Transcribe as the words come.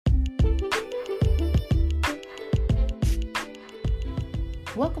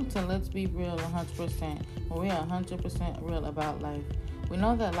Welcome to Let's Be Real 100%, where we are 100% real about life. We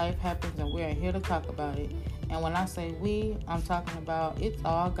know that life happens and we are here to talk about it. And when I say we, I'm talking about it's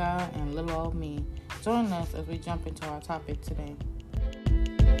all God and little old me. Join us as we jump into our topic today.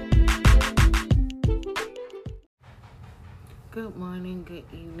 Good morning, good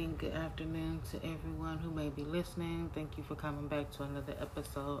evening, good afternoon to everyone who may be listening. Thank you for coming back to another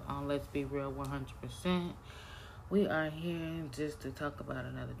episode on Let's Be Real 100%. We are here just to talk about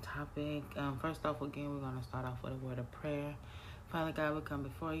another topic. First off, again, we're going to start off with a word of prayer. Father God, we come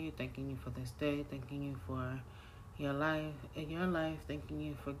before you, thanking you for this day, thanking you for your life, thanking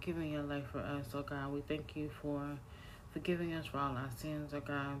you for giving your life for us, oh God. We thank you for forgiving us for all our sins, oh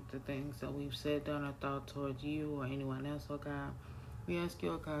God, the things that we've said, done, or thought towards you or anyone else, oh God. We ask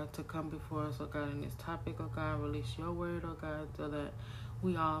you, oh God, to come before us, oh God, in this topic, oh God. Release your word, oh God, so that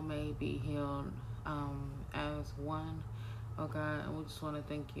we all may be healed as one, oh God. And we just want to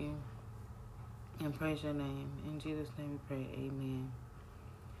thank you and praise your name. In Jesus' name we pray, amen.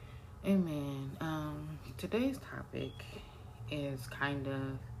 Amen. Today's topic is kind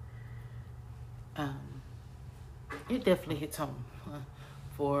of, it definitely hits home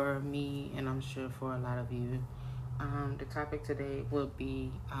for me, and I'm sure for a lot of you. The topic today will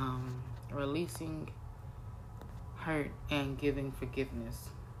be releasing hurt and giving forgiveness.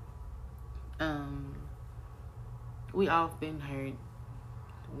 We all have been hurt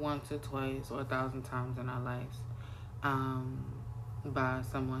once or twice or 1,000 times in our lives by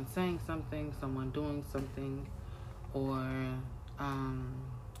someone saying something, someone doing something, or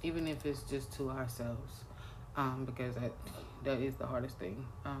even if it's just to ourselves, because that is the hardest thing,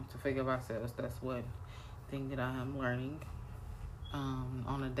 to forgive ourselves. That's one thing that I am learning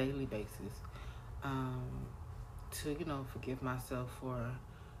on a daily basis, to forgive myself for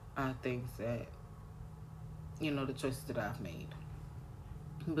things that, the choices that I've made.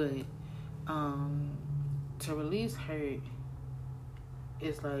 But to release hurt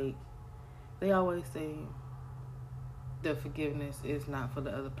is like, they always say that forgiveness is not for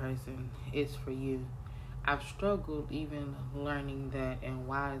the other person, it's for you. I've struggled even learning that, and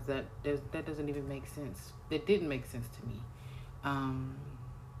why is that? That doesn't even make sense. It didn't make sense to me.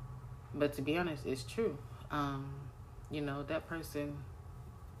 But to be honest, it's true. That person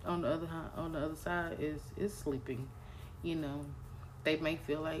on the other side is sleeping. They may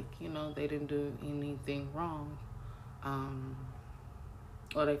feel like, they didn't do anything wrong.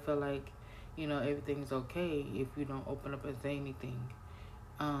 Or they feel like, everything's okay if you don't open up and say anything.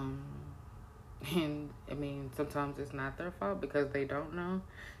 And I mean, sometimes it's not their fault because they don't know.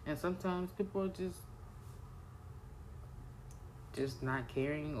 And sometimes people are just not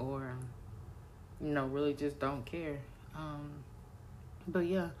caring, or, really just don't care. But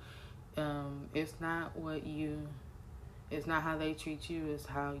yeah, it's not how they treat you, it's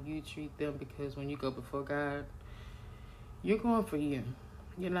how you treat them, because when you go before God, you're going for you.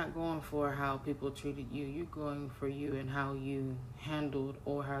 You're not going for how people treated you. You're going for you and how you handled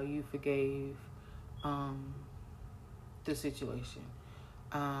or how you forgave the situation.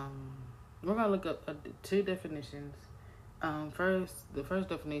 We're going to look up two definitions. The first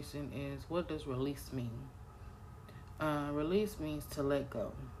definition is, what does release mean? Release means to let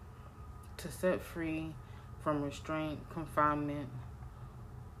go, to set free from restraint, confinement,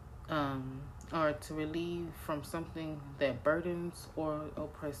 or to relieve from something that burdens or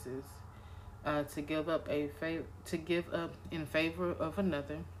oppresses, to give up in favor of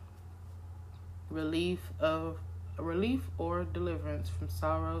another, relief or deliverance from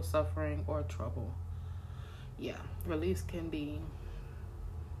sorrow, suffering, or trouble. Yeah, release can be,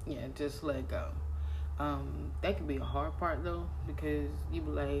 just let go. That can be a hard part though, because you be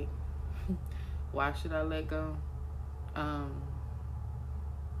like, why should I let go?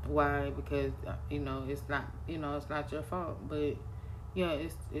 Why? Because it's not your fault. But yeah,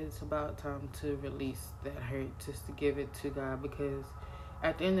 it's about time to release that hurt, just to give it to God, because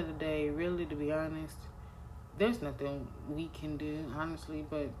at the end of the day, really, to be honest, there's nothing we can do, honestly,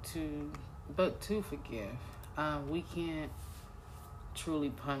 but to forgive. We can't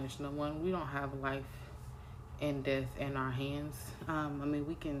truly punish no one. We don't have life and death in our hands.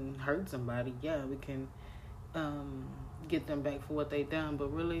 We can hurt somebody. Yeah, we can get them back for what they done. But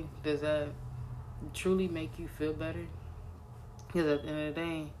really, does that truly make you feel better? Because at the end of the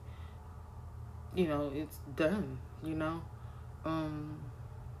day, it's done.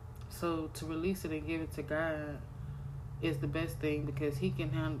 So to release it and give it to God is the best thing, because He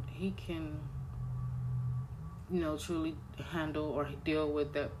can truly handle or deal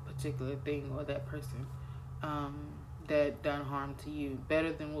with that particular thing or that person that done harm to you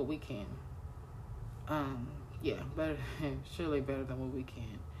better than what we can. Yeah, better, surely better than what we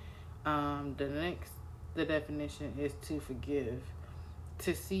can. The definition is to forgive,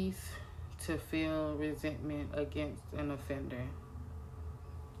 to cease, to feel resentment against an offender.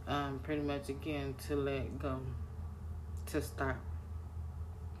 Pretty much again, to let go, to stop,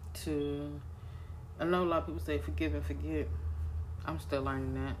 to. I know a lot of people say forgive and forget. I'm still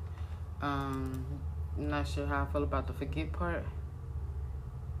learning that. I'm not sure how I feel about the forget part.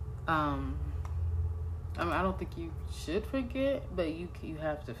 I don't think you should forget, but you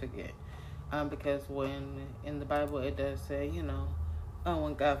have to forget. Because when in the Bible it does say,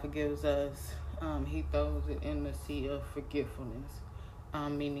 when God forgives us, He throws it in the sea of forgetfulness,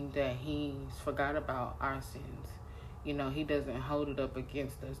 meaning that He's forgot about our sins. He doesn't hold it up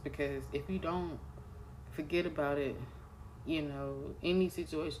against us, because if you don't forget about it, any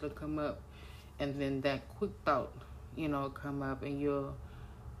situation will come up, and then that quick thought, come up, and you'll,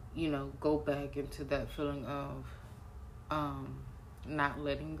 go back into that feeling of not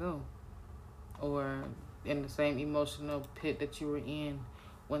letting go, or in the same emotional pit that you were in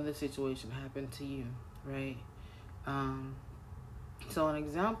when the situation happened to you, right? So an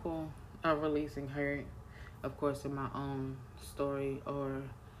example of releasing hurt, of course, in my own story, or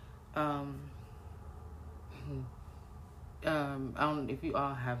if you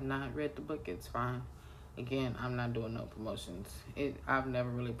all have not read the book, it's fine. Again, I'm not doing no promotions. I've never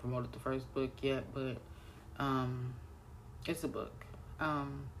really promoted the first book yet, but it's a book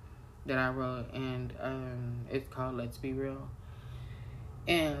that I wrote, and it's called Let's Be Real.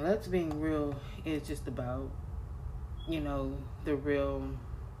 And Let's Being Real is just about, the real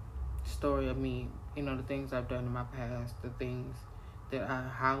story of me, the things I've done in my past, the things that I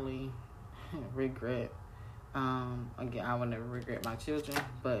highly regret. Again, I will never regret my children,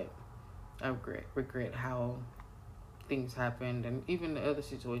 but I regret how things happened, and even the other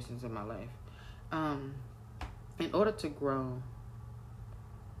situations in my life. In order to grow,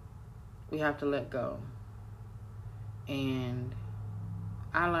 we have to let go. And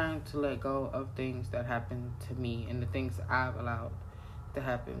I learned to let go of things that happened to me, and the things I've allowed to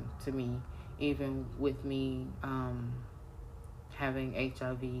happen to me, even with me having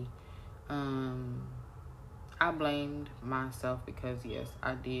HIV. I blamed myself, because yes,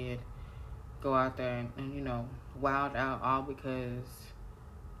 I did go out there and wild out, all because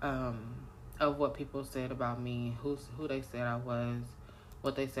of what people said about me, who they said I was,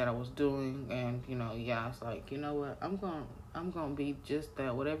 what they said I was doing, and it's like, what, I'm gonna be just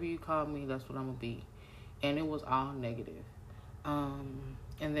that. Whatever you call me, that's what I'm gonna be. And it was all negative. And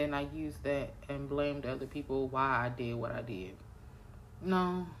then I used that and blamed other people why I did what I did.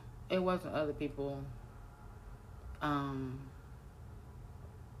 No, it wasn't other people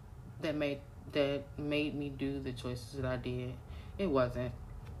that made me do the choices that I did. It wasn't.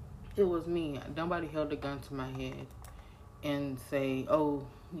 It was me. Nobody held a gun to my head and say, "Oh,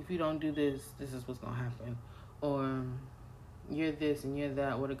 if you don't do this, this is what's gonna happen," or "You're this and you're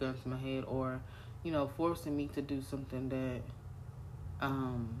that," with a gun to my head, or forcing me to do something that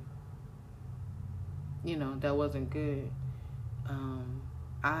that wasn't good.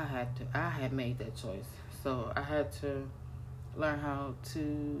 I had made that choice, so I had to learn how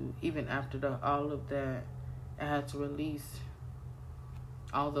to, even after all of that, I had to release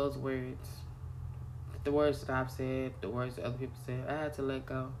all those words, the words that I've said, the words that other people said. I had to let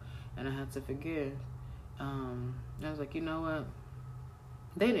go, and I had to forgive. I was like, you know what?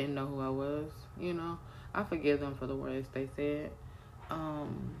 They didn't know who I was. I forgive them for the words they said.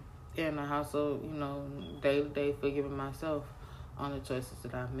 And I also, day to day forgiving myself on the choices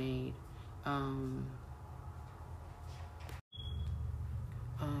that I've made.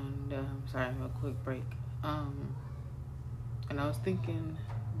 Sorry, a quick break. And I was thinking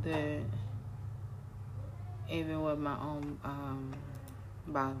that even with my own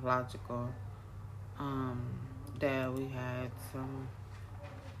biological dad, we had some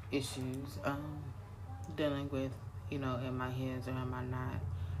issues dealing with, in my heads or am I not.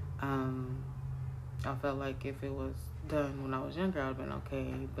 I felt like if it was done when I was younger, I would have been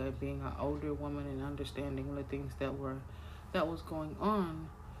okay. But being an older woman and understanding the things that was going on,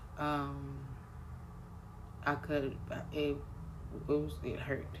 it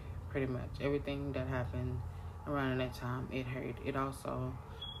hurt pretty much. Everything that happened around that time, it hurt. It also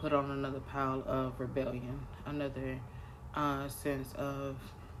put on another pile of rebellion, another sense of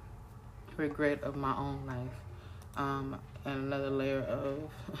regret of my own life, and another layer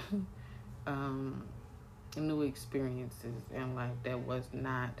of new experiences in life that was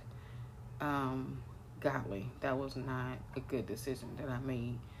not godly. That was not a good decision that I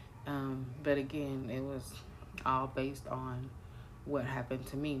made. But again, it was all based on what happened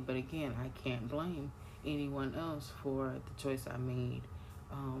to me. But again, I can't blame anyone else for the choice I made.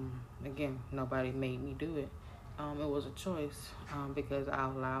 Again, nobody made me do it. It was a choice because I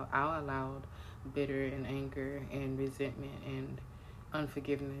allowed bitter and anger and resentment and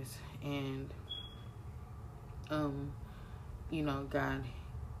unforgiveness and God,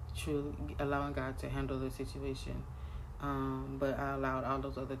 truly allowing God to handle the situation. But I allowed all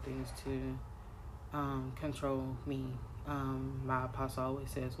those other things to control me. My apostle always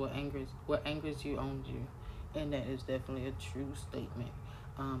says, what angers you owns you," and that is definitely a true statement.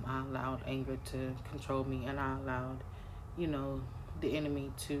 I allowed anger to control me, and I allowed, the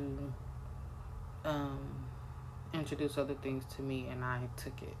enemy to introduce other things to me, and I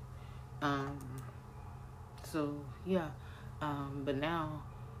took it. So yeah, but now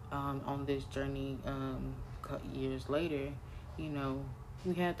on this journey, years later,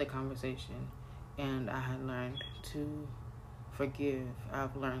 we had the conversation, and I had learned to forgive.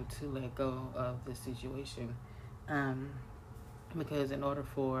 I've learned to let go of the situation, because in order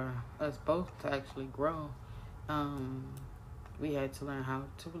for us both to actually grow, we had to learn how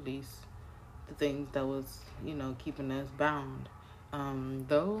to release the things that was, keeping us bound.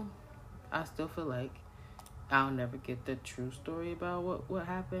 Though I still feel like I'll never get the true story about what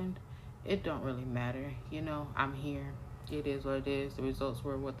happened. It don't really matter. I'm here. It is what it is. The results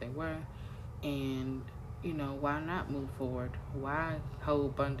were what they were. And, why not move forward? Why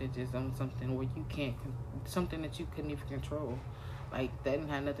hold bondages on something where you can't, something that you couldn't even control? Like, that didn't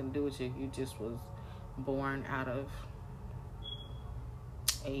have nothing to do with you. You just was born out of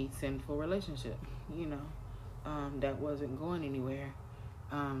a sinful relationship, that wasn't going anywhere.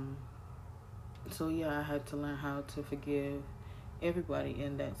 So yeah, I had to learn how to forgive everybody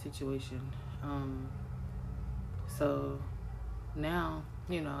in that situation. So now,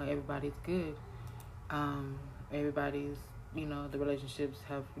 everybody's good. Everybody's, the relationships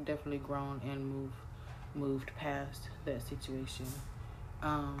have definitely grown and moved past that situation.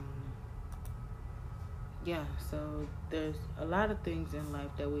 Yeah, so there's a lot of things in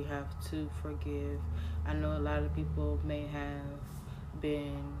life that we have to forgive. I know a lot of people may have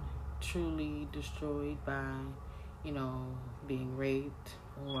been truly destroyed by, being raped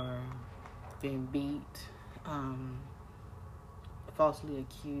or being beat, falsely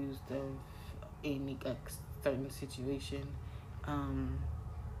accused of any certain situation.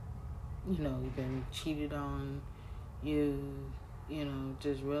 You've been cheated on,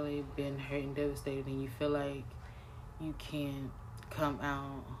 just really been hurt and devastated, and you feel like you can't come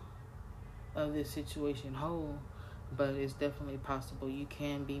out of this situation whole, but it's definitely possible. You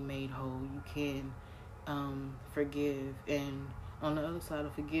can be made whole. You can forgive, and on the other side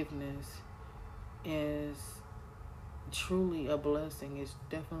of forgiveness is truly a blessing. It's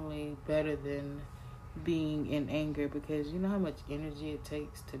definitely better than being in anger, because you know how much energy it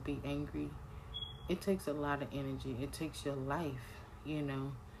takes to be angry. It takes a lot of energy. It takes your life,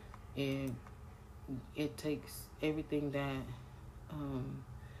 and it takes everything that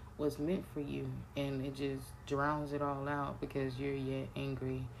was meant for you, and it just drowns it all out because you're yet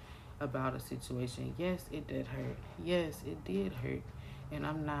angry about a situation. Yes, it did hurt. Yes, it did hurt. And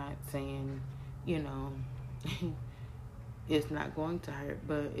I'm not saying, it's not going to hurt,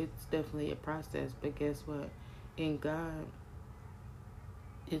 but it's definitely a process. But guess what? In God,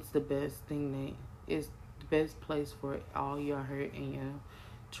 it's the best thing it's the best place for all your hurt and your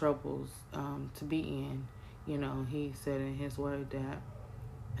troubles to be in. He said in his word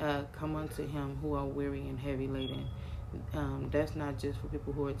that come unto him who are weary and heavy laden. That's not just for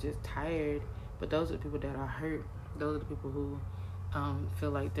people who are just tired, but those are the people that are hurt. Those are the people who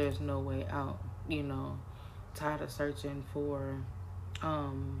feel like there's no way out, tired of searching for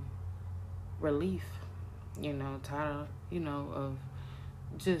relief, tired of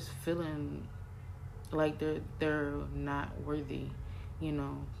just feeling like they're not worthy.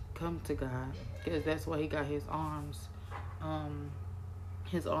 Come to God, because that's why he got his arms.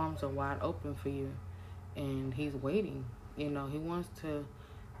 His arms are wide open for you, and he's waiting. He wants to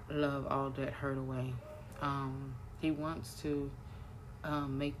love all that hurt away. He wants to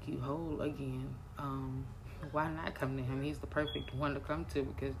make you whole again. Why not come to him? He's the perfect one to come to,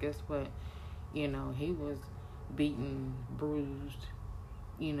 because guess what? He was beaten, bruised,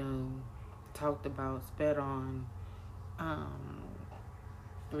 talked about, spat on,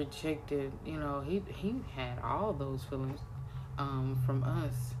 rejected. He had all those feelings from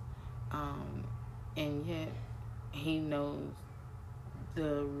us, and yet he knows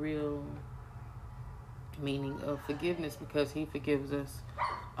the real meaning of forgiveness, because he forgives us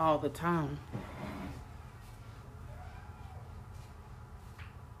all the time.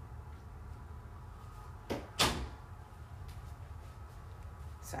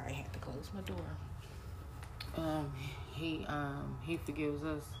 Sorry, I had to close my door. um, he forgives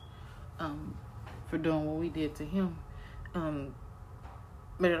us um, for doing what we did to him. Um,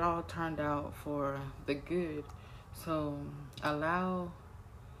 but it all turned out for the good. So allow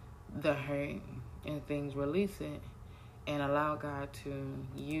the hurt and things, release it, and allow God to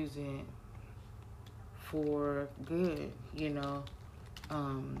use it for good.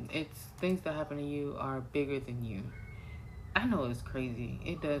 It's things that happen to you are bigger than you. I know it's crazy.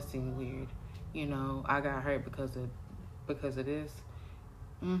 It does seem weird. I got hurt because of this.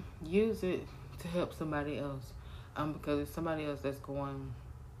 Use it to help somebody else. Because it's somebody else that's going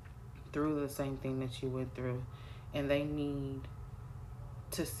through the same thing that you went through, and they need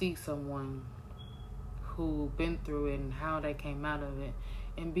to see someone who been through it and how they came out of it,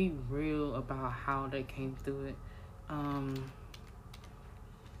 and be real about how they came through it.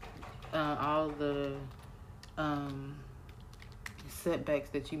 All the setbacks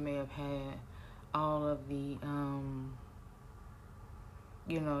that you may have had, all of the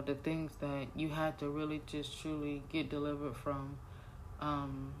the things that you had to really just truly get delivered from.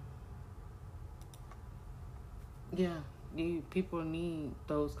 People need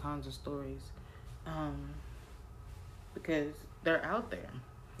those kinds of stories, because they're out there.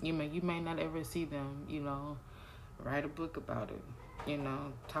 You may not ever see them. Write a book about it.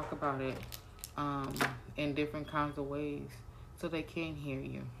 Talk about it in different kinds of ways, so they can hear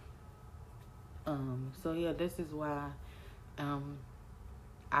you. This is why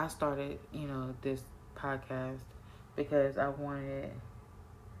I started, this podcast, because I wanted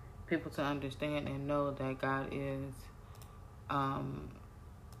people to understand and know that God is a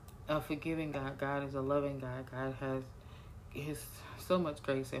forgiving God. God is a loving God. God has His so much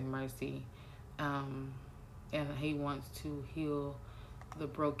grace and mercy, and He wants to heal the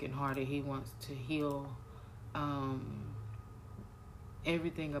brokenhearted. He wants to heal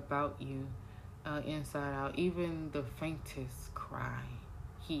everything about you, inside out. Even the faintest cry,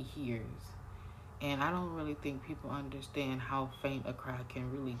 He hears. And I don't really think people understand how faint a cry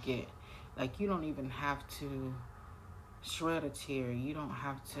can really get. Like, you don't even have to shred a tear. You don't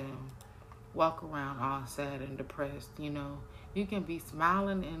have to walk around all sad and depressed. You can be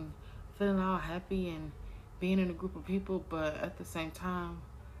smiling and feeling all happy and being in a group of people, but at the same time,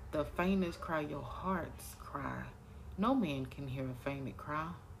 the faintest cry, your heart's cry. No man can hear a fainted cry.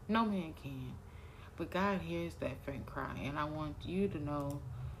 No man can. But God hears that faint cry, and I want you to know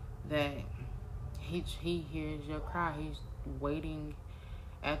that He hears your cry. He's waiting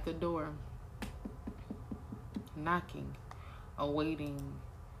at the door, knocking, awaiting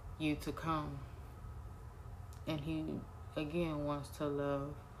you to come. And He, again, wants to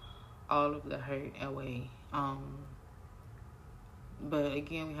love all of the hurt away. But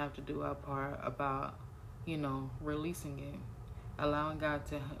again, we have to do our part about, releasing it, allowing God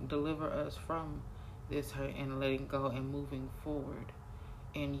to deliver us from this hurt and letting go and moving forward,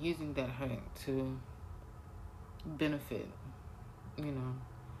 and using that hurt to benefit,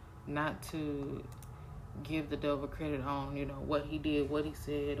 not to give the devil credit on, what he did, what he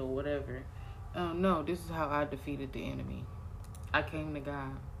said, or whatever. No, this is how I defeated the enemy. I came to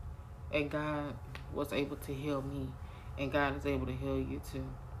God, and God was able to heal me, and God is able to heal you too.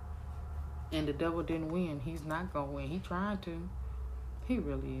 And the devil didn't win. He's not going to win. He trying to. He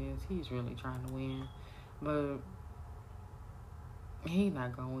really is. He's really trying to win. But he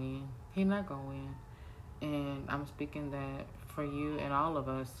not going to win. He not going to win. And I'm speaking that for you and all of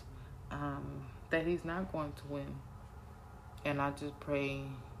us, that he's not going to win. And I just pray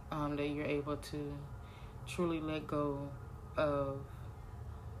that you're able to truly let go of,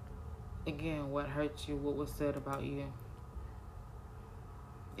 again, what hurt you, what was said about you.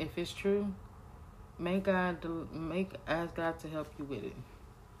 If it's true, ask God to help you with it.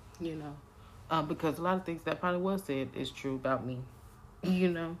 Because a lot of things that probably was said is true about me.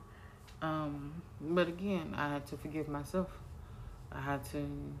 But again, I had to forgive myself. I had to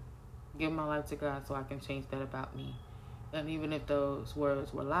give my life to God so I can change that about me. And even if those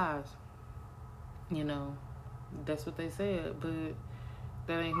words were lies, that's what they said, but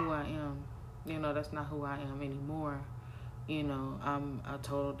that ain't who I am. That's not who I am anymore. I'm a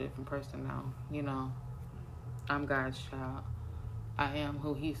total different person now. I'm God's child. I am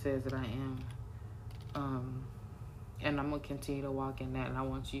who He says that I am. And I'm going to continue to walk in that, and I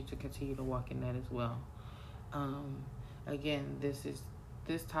want you to continue to walk in that as well. Again,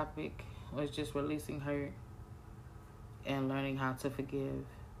 this topic was just releasing hurt and learning how to forgive.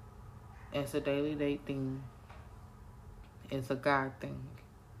 It's a daily day thing. It's a God thing.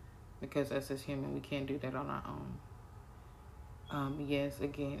 Because us as human, we can't do that on our own. Yes,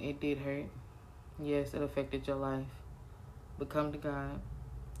 again, it did hurt. Yes, it affected your life. But come to God,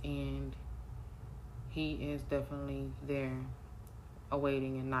 and He is definitely there,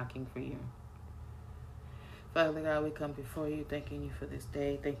 awaiting and knocking for you. Father God, we come before you, thanking you for this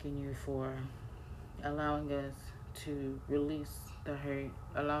day, thanking you for allowing us to release the hurt,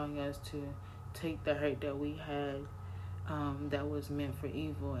 allowing us to take the hurt that we had that was meant for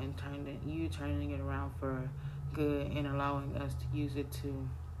evil and turning it around for good, and allowing us to use it to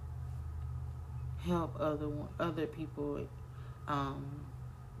help other people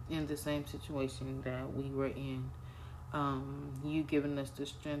in the same situation that we were in. You giving us the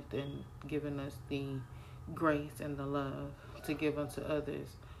strength and giving us the grace and the love to give unto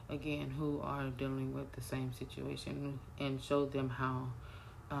others, again, who are dealing with the same situation, and show them how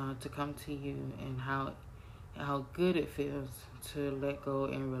to come to you, and how good it feels to let go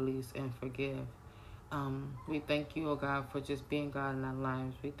and release and forgive. We thank you, oh God, for just being God in our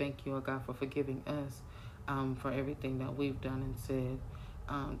lives. We thank you, oh God, for forgiving us for everything that we've done and said.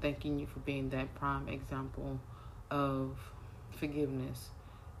 Thanking you for being that prime example of forgiveness,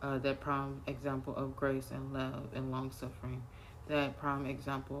 that prime example of grace and love and long suffering, that prime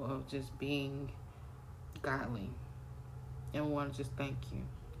example of just being godly. And we want to just thank you.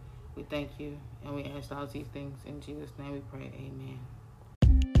 We thank you, and we ask all these things in Jesus' name we pray, amen.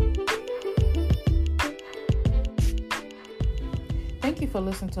 Thank you for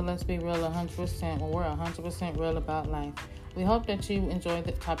listening to Let's Be Real 100%, where we're 100% real about life. We hope that you enjoyed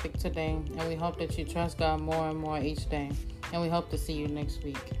the topic today, and we hope that you trust God more and more each day. And we hope to see you next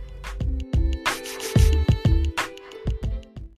week.